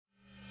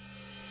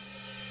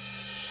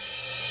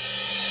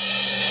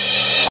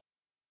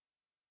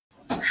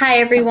Hi,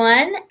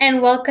 everyone,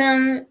 and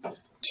welcome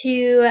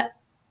to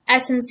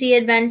S&C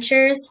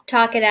Adventures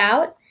Talk It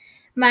Out.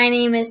 My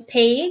name is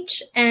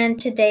Paige, and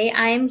today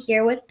I am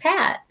here with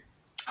Pat.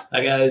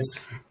 Hi,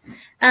 guys.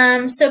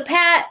 So,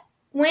 Pat,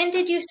 when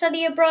did you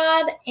study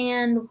abroad,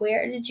 and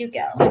where did you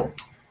go?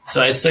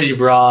 So I studied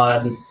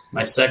abroad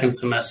my second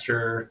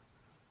semester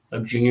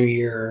of junior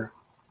year,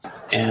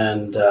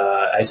 and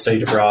I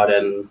studied abroad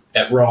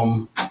at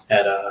Rome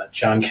at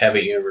John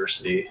Cabot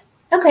University.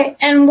 Okay,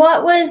 and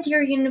what was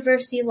your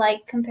university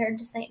like compared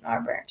to St.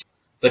 Norbert?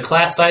 The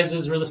class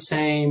sizes were the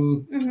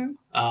same. Mm-hmm.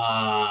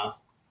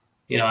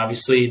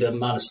 Obviously the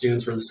amount of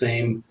students were the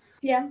same.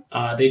 Yeah.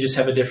 They just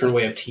have a different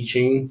way of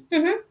teaching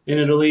Mm-hmm. in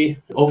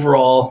Italy.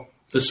 Overall,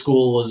 the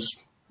school was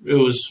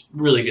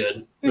really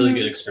good, really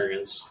good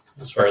experience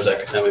as far as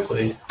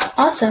academically.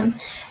 Awesome.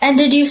 And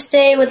did you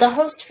stay with a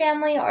host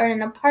family or in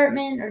an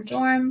apartment or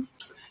dorm?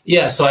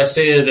 Yeah, so I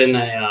stayed in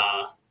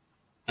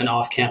an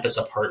off-campus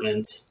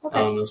apartment. Okay.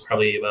 It was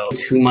probably about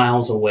 2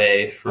 miles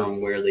away from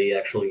where the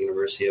actual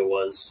university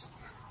was.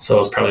 So it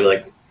was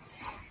probably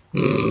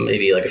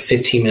maybe like a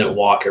 15-minute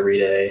walk every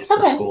day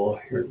to school,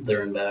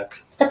 there and back.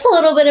 That's a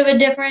little bit of a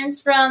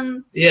difference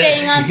from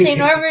staying on St.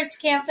 Norbert's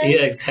campus.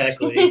 Yeah,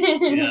 exactly.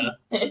 Yeah.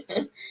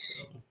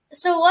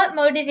 So what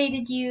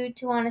motivated you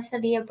to want to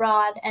study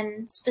abroad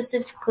and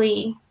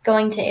specifically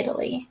going to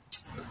Italy?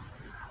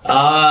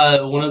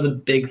 One of the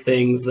big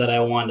things that I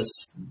wanted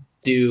to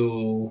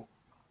do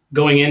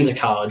going into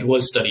college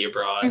was study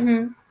abroad.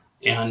 Mm-hmm.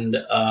 And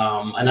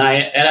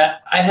I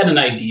had an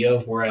idea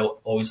of where I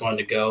always wanted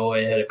to go.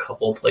 I had a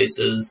couple of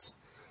places.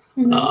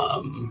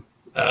 Mm-hmm.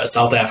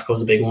 South Africa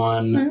was a big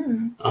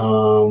one.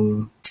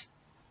 Mm-hmm.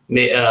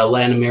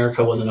 Latin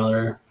America was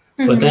another.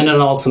 Mm-hmm. But then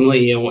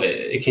ultimately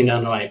it came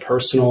down to my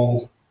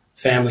personal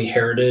family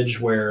heritage,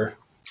 where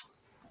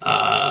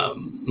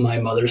my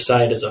mother's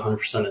side is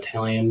 100%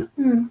 Italian.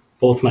 Mm-hmm.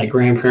 Both my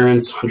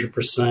grandparents,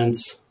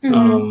 100%.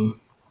 Mm-hmm.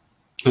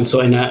 And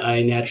so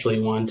I naturally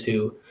want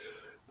to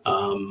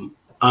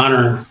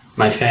honor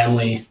my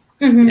family.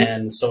 Mm-hmm.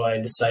 And so I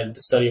decided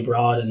to study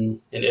abroad in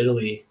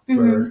Italy, Mm-hmm.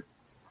 where,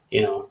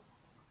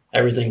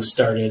 everything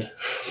started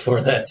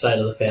for that side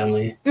of the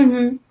family.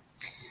 Mm-hmm.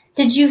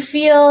 Did you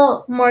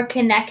feel more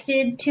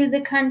connected to the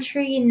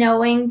country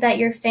knowing that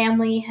your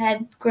family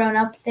had grown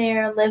up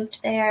there, lived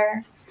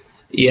there?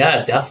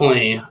 Yeah,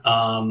 definitely.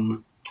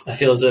 I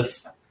feel as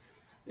if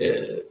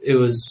it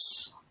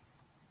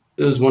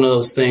was one of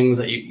those things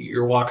that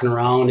you're walking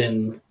around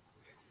and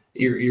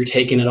you're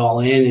taking it all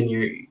in, and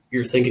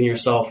you're thinking to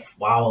yourself,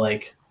 wow,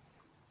 like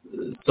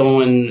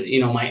someone,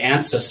 my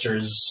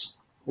ancestors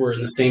were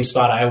in the same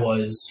spot I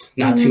was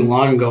not too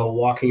long ago,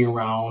 walking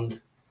around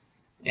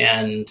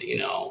and,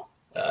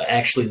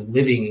 actually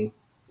living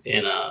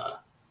in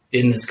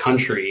this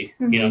country,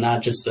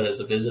 not just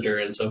as a visitor.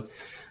 And so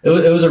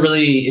it was a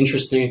really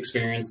interesting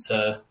experience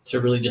to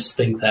really just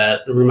think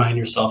that and remind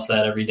yourself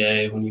that every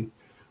day when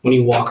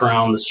you walk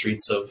around the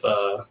streets of,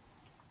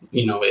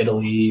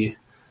 Italy,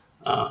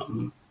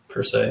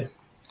 per se.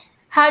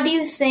 How do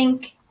you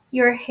think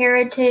your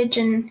heritage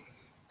and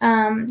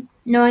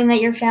knowing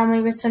that your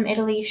family was from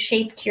Italy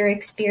shaped your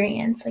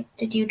experience? Like,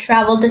 did you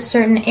travel to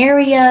certain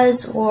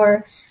areas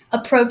or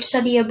approach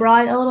study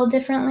abroad a little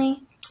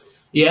differently?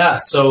 Yeah,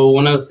 so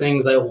one of the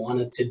things I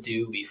wanted to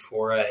do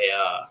before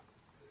I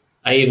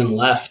even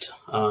left,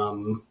 I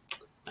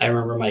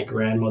remember my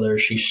grandmother,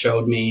 she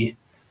showed me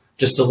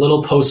just a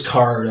little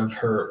postcard of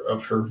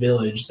her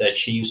village that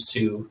she used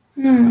to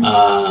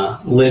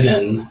live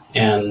in,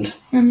 and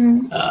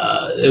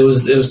it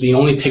was the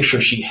only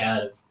picture she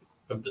had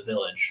of the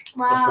village.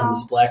 Wow. From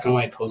this black and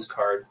white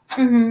postcard.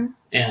 Mm-hmm.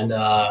 And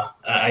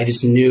I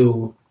just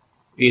knew,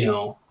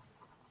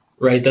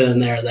 right then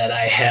and there that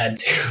I had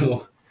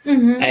to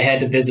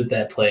visit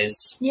that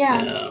place.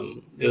 Yeah.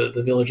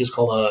 The village is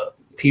called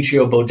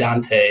Picchio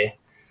Bodante,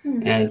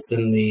 and it's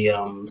in the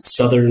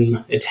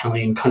southern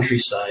Italian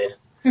countryside.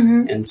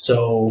 Mm-hmm. And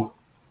so,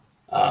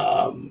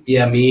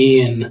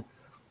 me and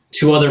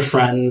two other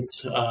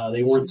friends,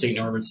 they weren't St.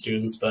 Norbert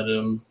students, but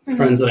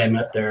friends that I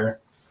met there,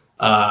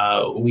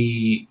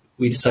 we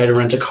decided to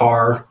rent a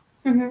car,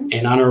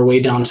 and on our way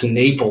down to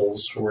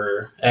Naples,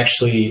 where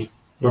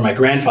my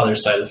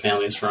grandfather's side of the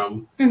family is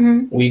from,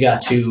 we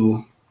got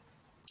to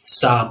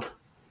stop.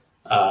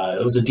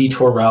 It was a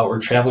detour route.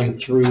 We're traveling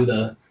through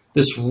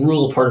this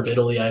rural part of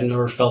Italy. I've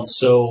never felt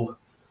so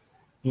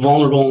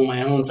vulnerable in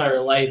my whole entire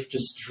life,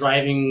 just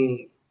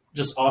driving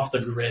just off the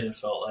grid, it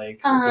felt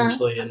like,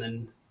 essentially. And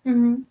then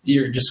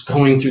you're just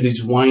going through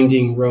these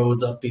winding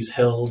roads up these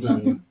hills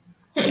and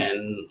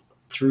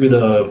through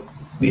the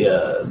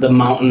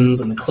mountains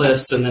and the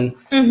cliffs, and then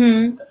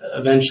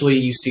eventually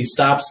you see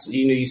stops,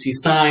 you see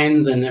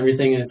signs and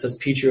everything, and it says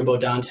Picchio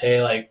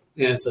Bodante,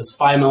 it says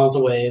 5 miles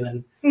away, and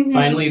then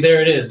finally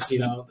there it is,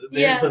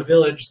 there's the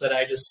village that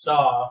I just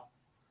saw,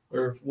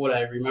 or what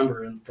I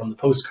remember from the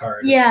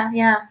postcard. Yeah,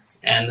 yeah.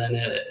 And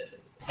then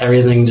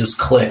everything just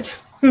clicked.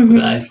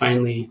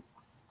 It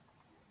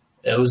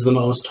was the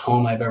most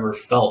home I've ever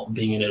felt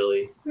being in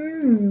Italy.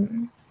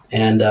 And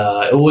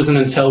it wasn't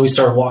until we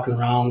started walking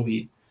around,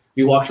 we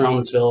we walked around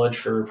this village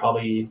for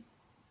probably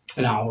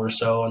an hour or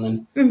so,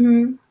 and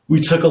then we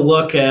took a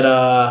look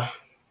at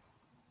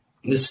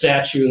this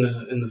statue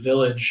in the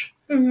village,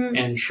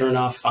 and sure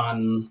enough,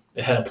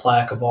 it had a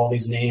plaque of all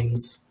these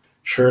names.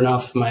 Sure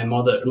enough,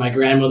 my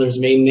grandmother's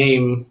maiden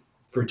name,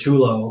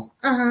 Bertulo,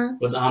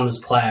 was on this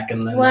plaque,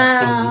 and then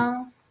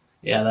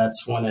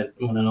that's when it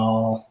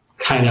all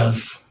kind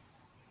of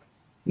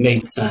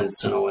made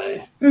sense in a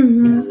way.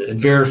 It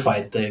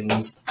verified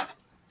things,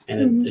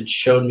 and it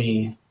showed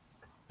me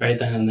right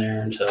then and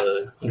there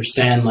to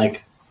understand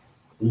like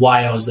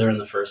why I was there in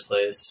the first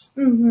place.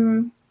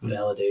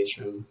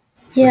 Validation.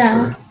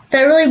 Yeah,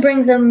 that really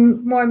brings a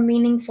more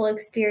meaningful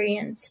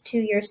experience to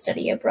your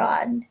study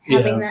abroad,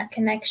 having that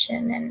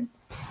connection and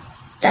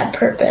that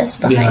purpose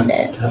behind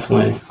it.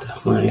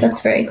 Definitely.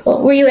 That's very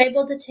cool. Were you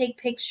able to take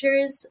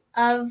pictures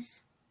of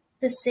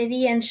the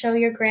city and show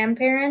your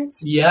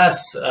grandparents?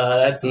 Yes,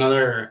 that's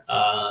another.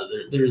 I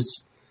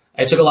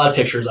took a lot of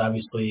pictures,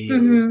 obviously.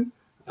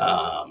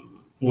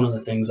 One of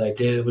the things I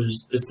did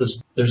was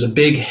there's a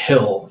big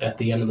hill at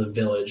the end of the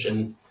village,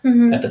 and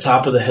at the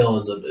top of the hill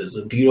is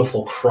a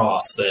beautiful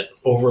cross that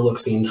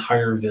overlooks the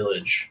entire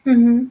village.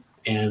 And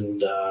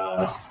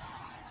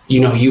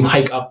you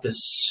hike up this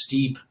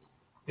steep,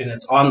 and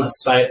it's on the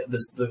side.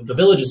 The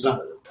village is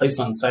placed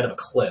on the side of a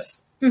cliff,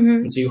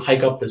 and so you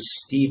hike up this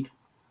steep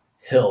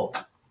hill,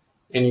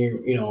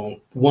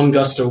 and one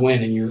gust of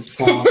wind, and you're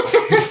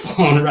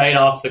falling right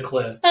off the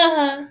cliff.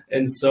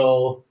 And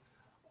so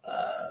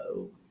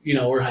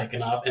we're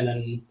hiking up, and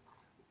then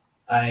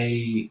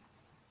I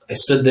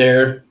stood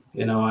there.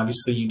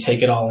 Obviously you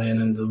take it all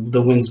in, and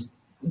the wind's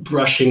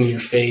brushing your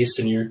face,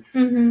 and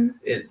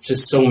it's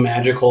just so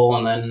magical.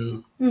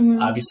 And then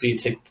obviously you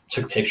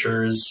took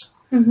pictures,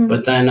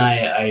 but then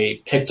I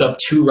picked up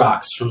 2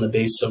 rocks from the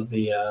base of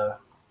the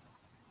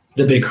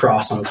big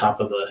cross on top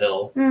of the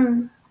hill,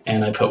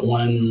 and I put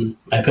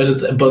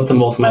both them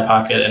both in my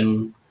pocket,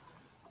 and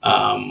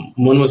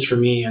one was for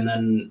me. And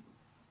then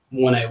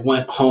when I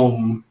went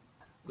home,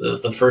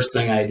 the first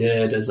thing I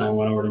did is I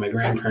went over to my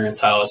grandparents'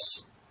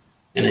 house,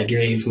 and I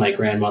gave my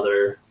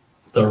grandmother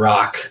the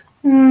rock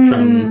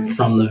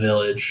from the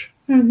village.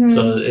 And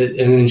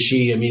then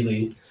she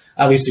immediately,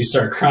 obviously,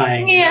 started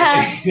crying.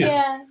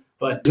 Yeah.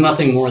 But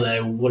nothing more that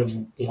I would have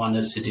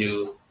wanted to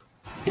do,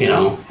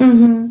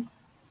 in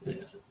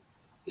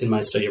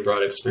my study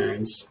abroad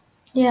experience.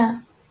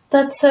 Yeah,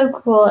 that's so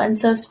cool and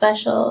so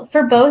special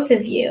for both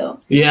of you.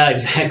 Yeah,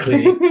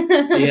 exactly.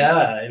 Yeah,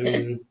 I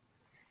mean,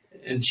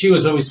 and she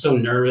was always so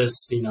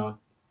nervous,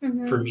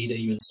 for me to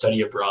even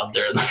study abroad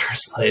there in the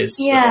first place.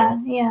 Yeah.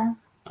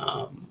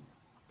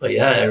 But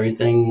yeah,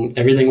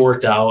 everything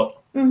worked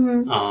out.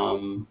 And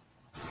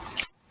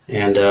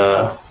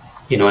I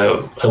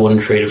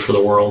wouldn't trade it for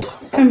the world.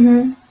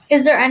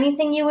 Is there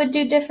anything you would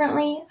do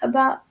differently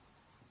about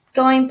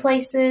going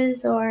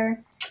places or?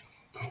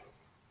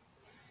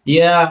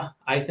 Yeah,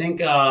 I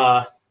think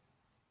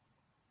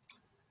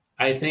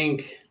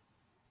having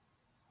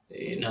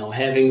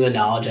the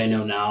knowledge I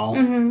know now,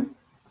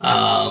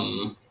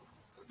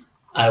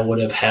 I would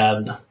have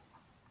had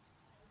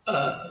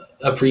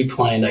a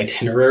pre-planned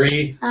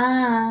itinerary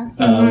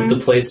of the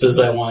places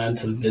I wanted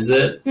to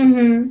visit.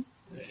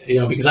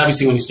 Because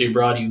obviously when you stay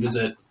abroad, you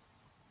visit,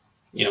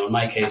 in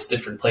my case,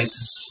 different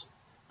places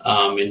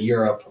in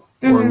Europe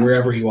or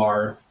wherever you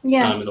are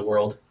in the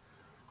world.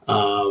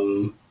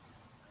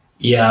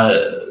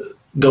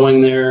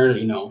 Going there,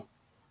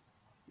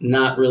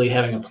 not really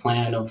having a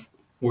plan of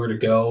where to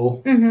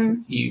go.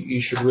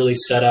 You should really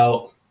set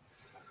out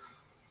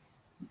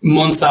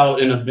months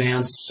out in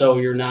advance, so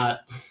you're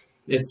not.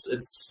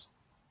 It's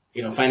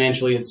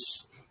financially,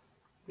 it's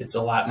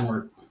a lot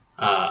more.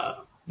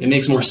 It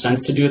makes more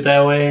sense to do it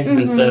that way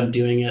instead of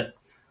doing it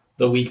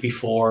the week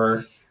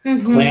before,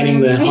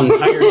 planning the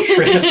entire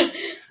trip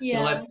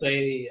to, let's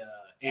say,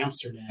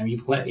 Amsterdam.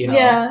 You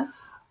plan,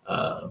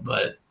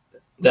 but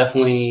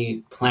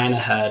definitely plan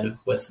ahead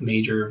with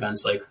major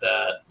events like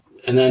that.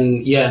 And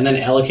then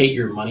allocate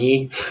your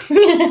money.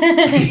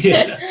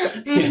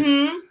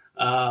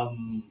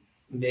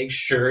 Make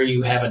sure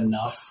you have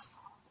enough,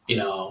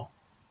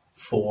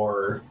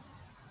 for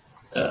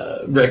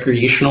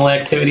recreational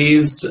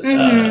activities.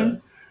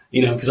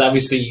 Because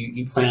obviously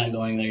you plan on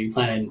going there. You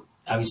plan on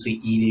obviously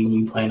eating.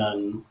 You plan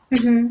on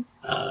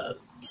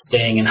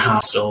staying in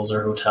hostels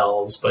or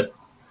hotels. But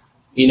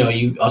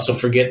you also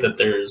forget that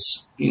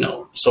there's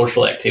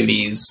social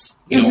activities.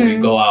 Where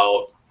you go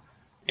out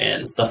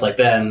and stuff like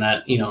that, and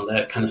that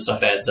that kind of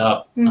stuff adds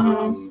up.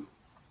 And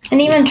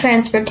even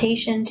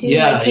transportation too,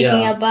 like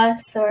taking a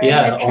bus or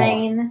a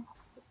train.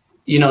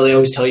 They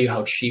always tell you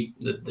how cheap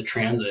the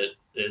transit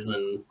is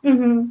in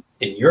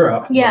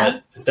Europe,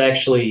 but it's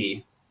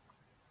actually,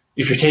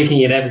 if you're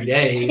taking it every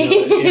day,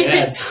 it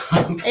adds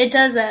up. It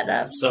does add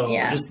up. So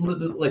just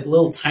like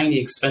little tiny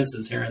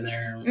expenses here and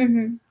there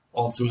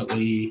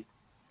ultimately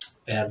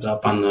adds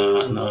up on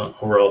the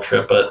overall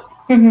trip, but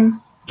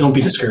don't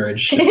be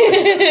discouraged.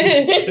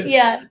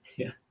 Yeah.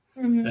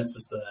 That's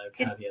just the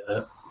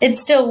caveat.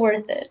 It's still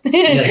worth it.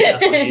 Yeah,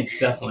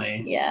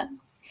 definitely. Yeah.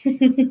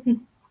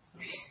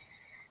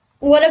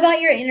 What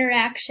about your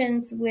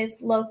interactions with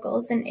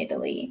locals in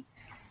Italy?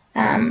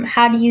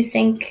 How do you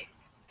think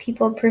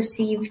people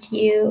perceived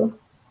you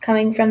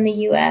coming from the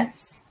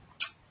U.S.?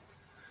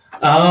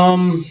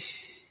 I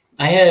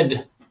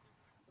had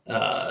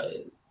a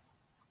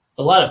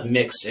lot of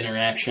mixed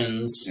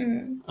interactions.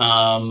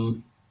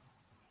 You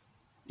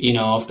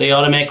know, if they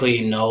automatically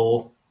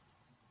know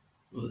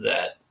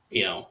that,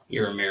 you know,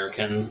 you're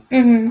American,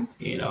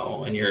 you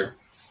know, and you're,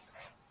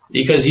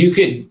 because you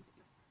could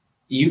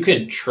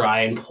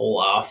try and pull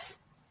off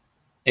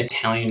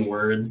Italian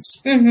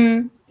words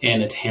and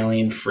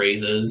Italian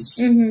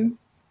phrases.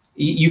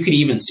 You could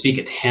even speak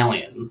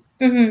Italian,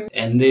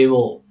 and they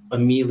will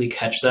immediately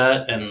catch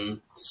that, and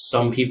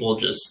some people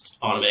just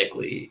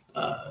automatically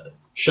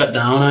shut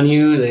down on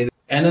you.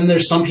 And then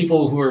there's some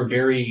people who are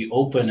very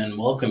open and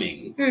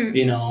welcoming,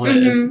 you know,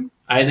 and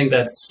I think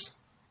that's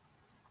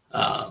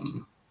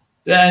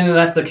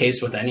that's the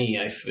case with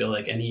I feel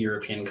like any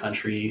European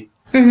country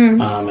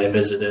I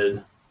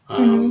visited.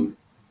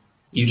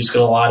 You just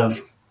get a lot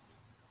of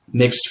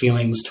mixed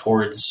feelings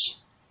towards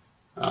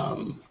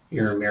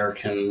your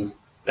American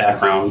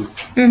background,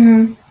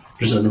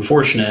 which is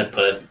unfortunate,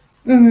 but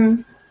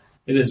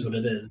it is what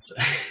it is.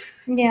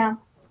 Yeah.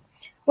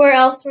 Where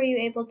else were you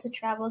able to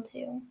travel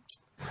to?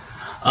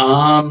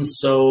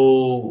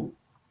 So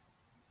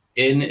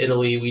in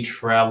Italy, we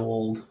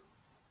traveled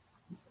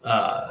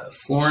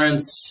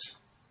Florence,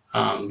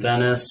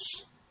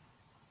 Venice,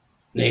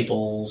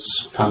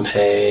 Naples,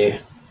 Pompeii,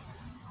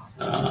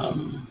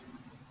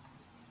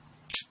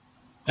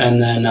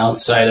 and then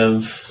outside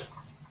of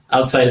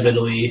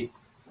Italy,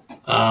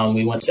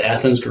 we went to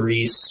Athens,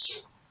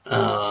 Greece,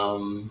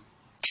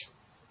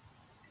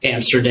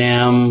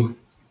 Amsterdam,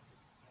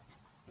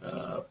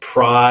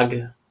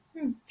 Prague,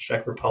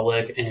 Czech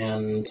Republic,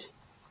 and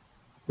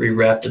we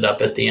wrapped it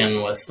up at the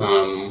end with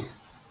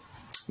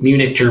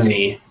Munich,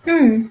 Germany.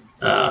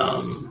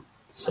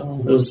 So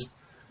it was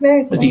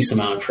Very cool. a decent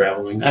amount of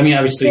traveling. I mean,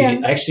 obviously,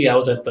 actually, I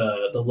was at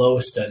the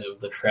lowest end of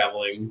the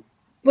traveling.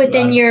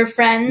 Within your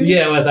friends?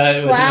 Yeah,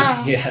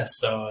 Wow. Yeah,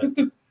 so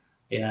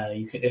yeah,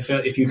 you can,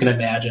 if you can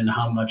imagine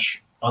how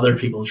much other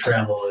people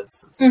travel,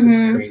 it's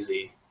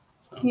crazy.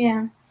 So.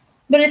 Yeah,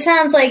 but it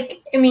sounds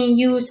like, I mean,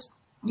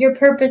 your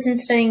purpose in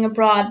studying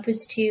abroad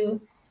was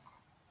to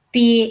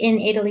be in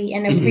Italy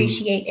and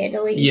appreciate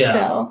Italy. Yeah,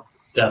 so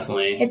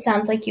definitely. It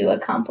sounds like you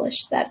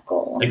accomplished that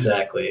goal.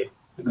 Exactly.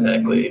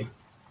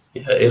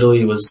 Yeah,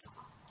 Italy was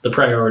the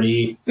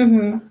priority.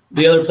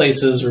 The other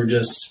places were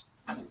just,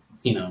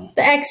 you know,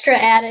 the extra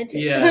added.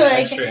 Yeah,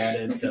 extra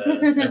added to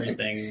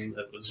everything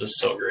that was just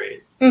so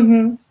great.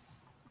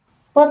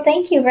 Well,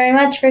 thank you very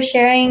much for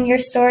sharing your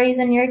stories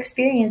and your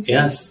experiences.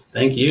 Yes,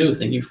 thank you.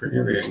 Thank you for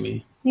interviewing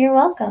me. You're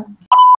welcome.